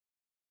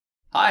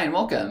Hi and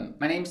welcome.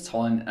 My name is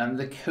Tolan and I'm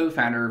the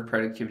co-founder of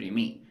Productivity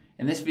Me.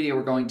 In this video,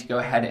 we're going to go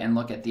ahead and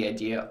look at the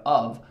idea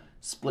of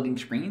splitting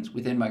screens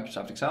within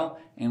Microsoft Excel,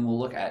 and we'll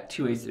look at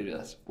two ways to do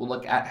this. We'll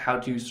look at how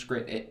to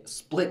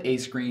split a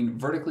screen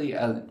vertically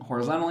and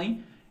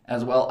horizontally,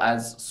 as well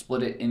as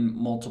split it in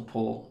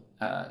multiple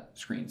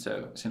screens.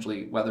 So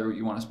essentially, whether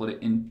you want to split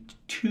it in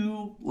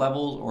 2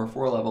 levels or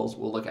 4 levels,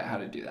 we'll look at how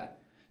to do that.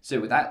 So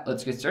with that,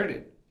 let's get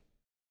started.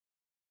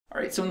 All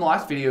right, so in the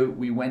last video,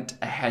 we went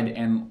ahead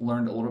and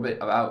learned a little bit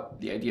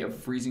about the idea of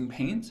freezing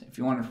panes. If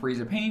you want to freeze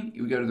a pane,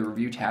 you would go to the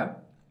Review tab.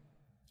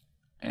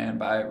 And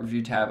by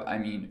Review tab, I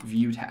mean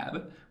View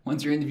tab.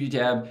 Once you're in the View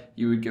tab,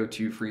 you would go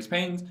to Freeze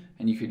Panes,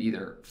 and you could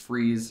either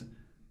freeze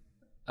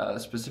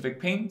specific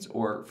panes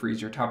or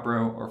freeze your top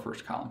row or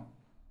first column.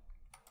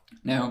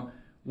 Now,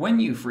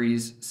 when you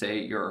freeze, say,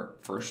 your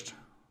first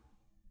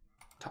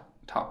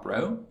top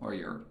row or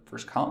your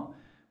first column,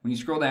 when you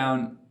scroll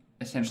down,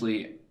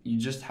 essentially, you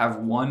just have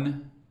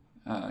one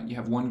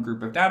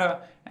group of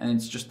data, and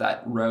it's just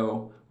that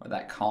row or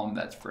that column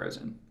that's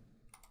frozen.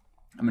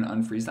 I'm going to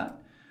unfreeze that.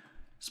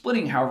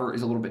 Splitting, however,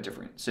 is a little bit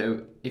different.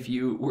 So if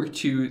you were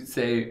to,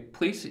 say,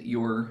 place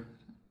your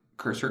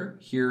cursor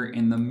here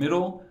in the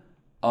middle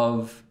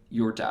of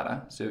your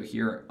data, so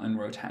here on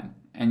row 10,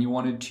 and you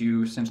wanted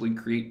to essentially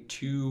create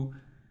 2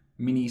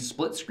 mini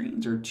split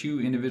screens or 2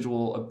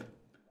 individual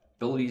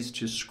abilities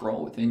to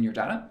scroll within your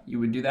data, you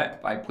would do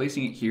that by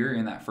placing it here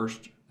in that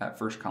first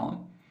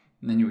column,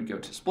 and then you would go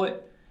to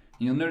split.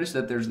 And you'll notice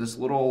that there's this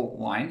little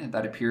line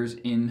that appears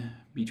in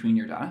between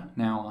your data.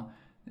 Now,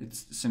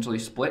 it's essentially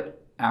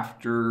split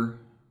after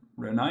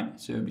row 9,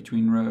 so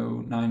between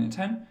row 9 and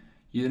 10,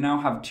 you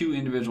now have 2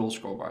 individual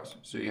scroll bars.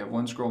 So you have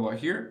one scroll bar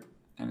here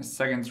and a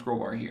second scroll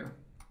bar here.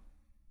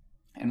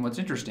 And what's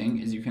interesting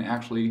is you can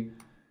actually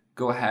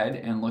go ahead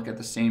and look at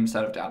the same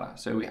set of data.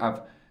 So we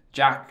have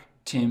Jack,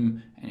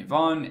 Tim, and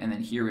Yvonne, and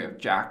then here we have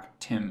Jack,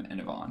 Tim, and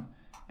Yvonne.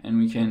 And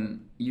we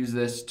can use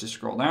this to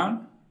scroll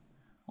down,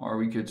 or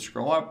we could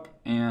scroll up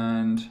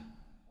and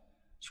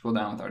scroll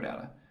down with our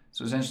data.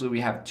 So essentially we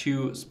have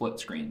 2 split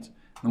screens.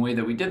 And the way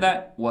that we did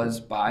that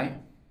was by,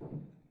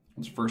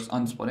 let's first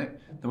unsplit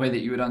it. The way that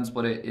you would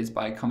unsplit it is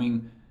by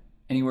coming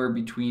anywhere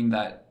between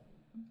that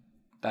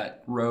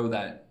row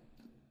that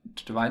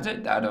divides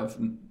it, that of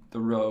the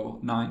row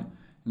 9,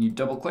 and you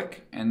double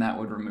click, and that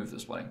would remove the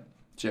splitting.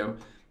 So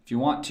if you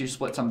want to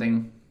split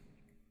something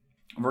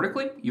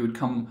vertically, you would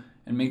come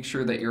and make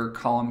sure that your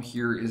column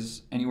here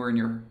is anywhere in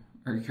your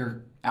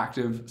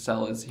active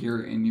cell is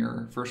here in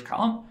your first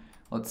column.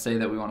 Let's say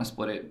that we want to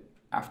split it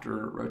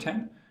after row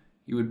 10.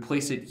 You would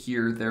place it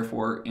here,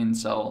 therefore, in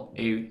cell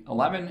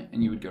A11,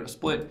 and you would go to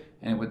split,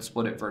 and it would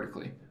split it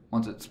vertically.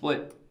 Once it's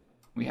split,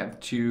 we have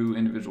 2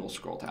 individual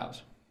scroll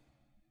tabs.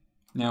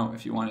 Now,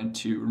 if you wanted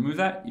to remove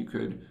that, you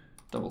could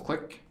double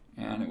click,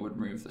 and it would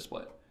remove the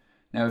split.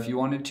 Now, if you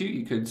wanted to,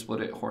 you could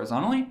split it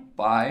horizontally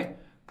by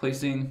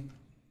placing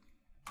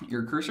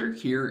your cursor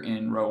here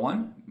in row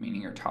 1,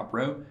 meaning your top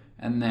row,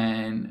 and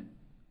then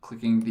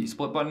clicking the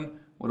split button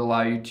would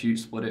allow you to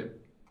split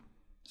it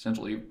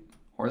essentially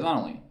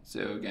horizontally.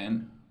 So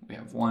again, we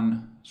have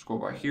one scroll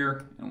bar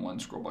here and one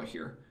scroll bar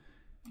here.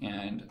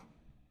 And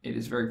it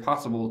is very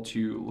possible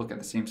to look at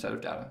the same set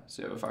of data.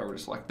 So if I were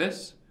to select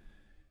this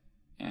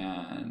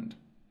and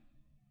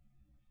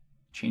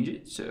change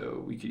it,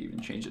 so we could even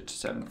change it to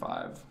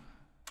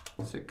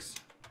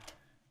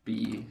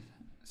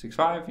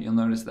 756B65, you'll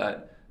notice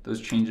that those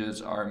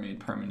changes are made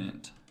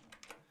permanent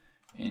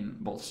in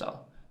both cells.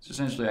 So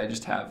essentially, I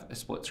just have a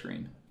split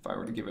screen. If I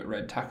were to give it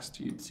red text,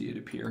 you'd see it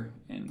appear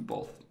in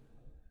both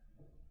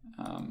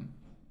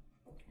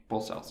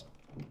cells.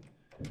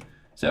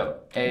 So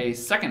a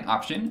second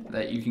option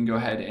that you can go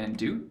ahead and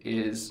do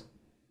is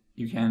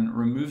you can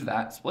remove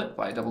that split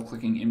by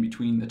double-clicking in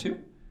between the 2,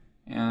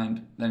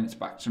 and then it's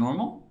back to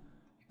normal.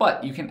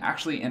 But you can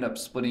actually end up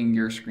splitting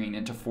your screen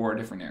into 4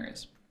 different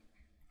areas.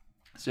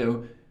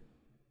 So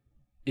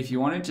if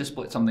you wanted to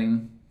split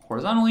something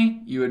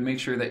horizontally, you would make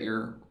sure that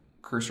your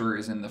cursor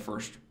is in the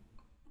first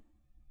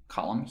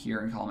column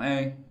here in column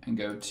A and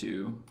go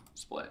to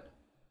split.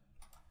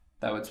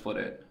 That would split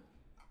it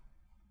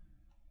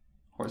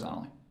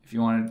horizontally. If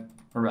you wanted,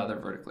 or rather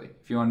vertically.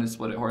 If you wanted to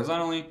split it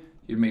horizontally,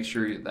 you'd make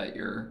sure that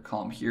your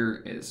column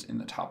here is in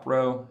the top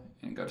row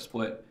and go to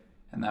split,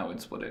 and that would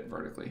split it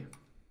vertically.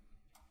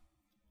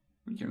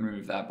 We can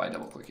remove that by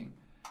double clicking.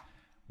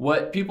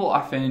 What people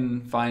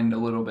often find a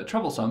little bit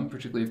troublesome,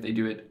 particularly if they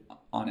do it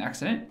on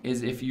accident,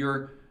 is if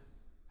your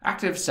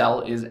active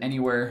cell is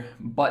anywhere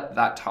but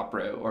that top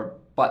row or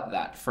but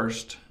that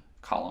first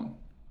column.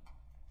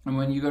 And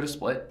when you go to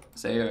split,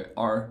 say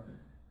our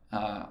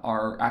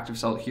active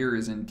cell here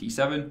is in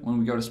D7, when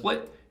we go to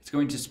split, it's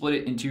going to split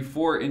it into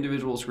 4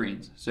 individual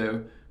screens.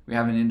 So we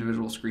have an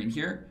individual screen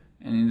here,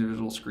 an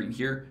individual screen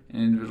here, an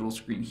individual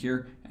screen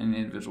here, and an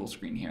individual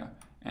screen here.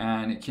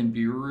 And it can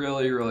be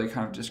really, really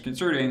kind of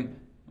disconcerting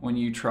when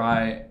you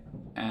try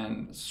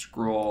and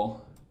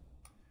scroll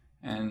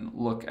and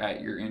look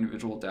at your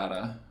individual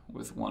data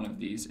with one of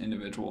these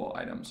individual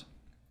items.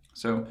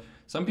 So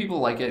some people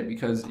like it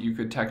because you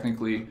could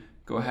technically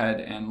go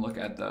ahead and look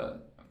at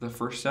the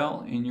first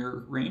cell in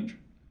your range,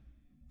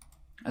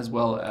 as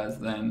well as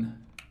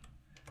then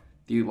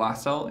the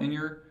last cell in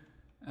your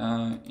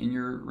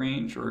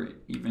range, or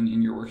even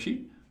in your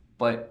worksheet.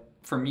 But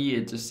for me,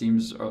 it just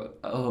seems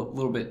a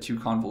little bit too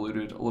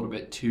convoluted, a little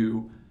bit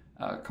too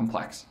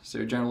complex.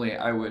 So generally,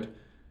 I would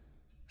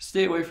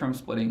stay away from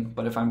splitting,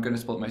 but if I'm going to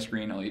split my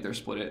screen, I'll either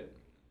split it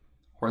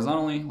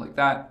horizontally like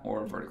that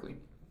or vertically.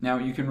 Now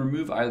you can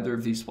remove either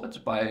of these splits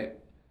by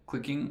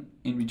clicking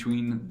in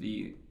between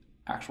the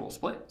actual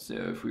split. So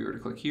if we were to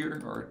click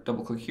here or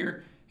double click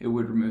here, it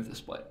would remove the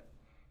split.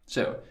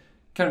 So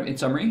kind of in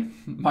summary,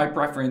 my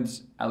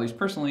preference, at least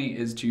personally,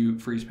 is to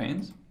freeze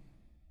panes.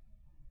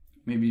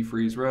 Maybe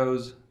freeze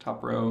rows,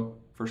 top row,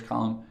 first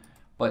column.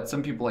 But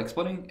some people like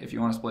splitting. If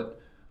you want to split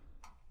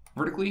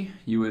vertically,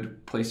 you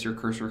would place your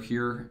cursor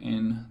here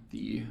in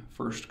the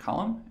first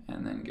column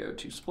and then go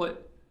to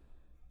split.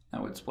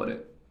 That would split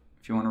it.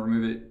 If you want to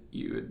remove it,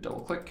 you would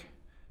double click.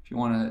 If you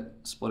want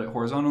to split it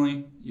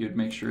horizontally, you'd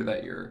make sure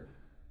that your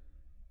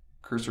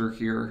cursor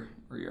here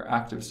or your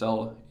active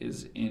cell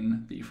is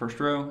in the first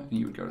row and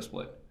you would go to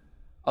split.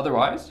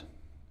 Otherwise,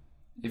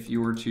 if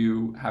you were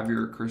to have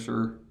your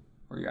cursor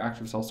or your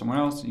active cell somewhere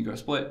else and you go to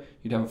split,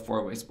 you'd have a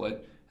four-way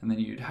split, and then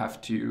you'd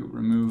have to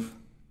remove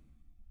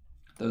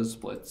those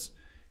splits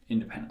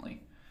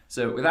independently.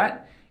 So with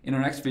that, in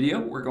our next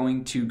video, we're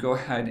going to go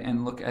ahead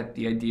and look at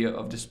the idea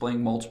of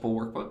displaying multiple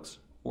workbooks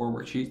or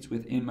worksheets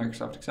within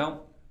Microsoft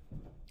Excel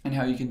and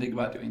how you can think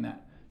about doing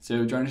that.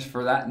 So join us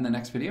for that in the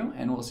next video,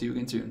 and we'll see you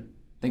again soon.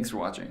 Thanks for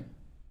watching.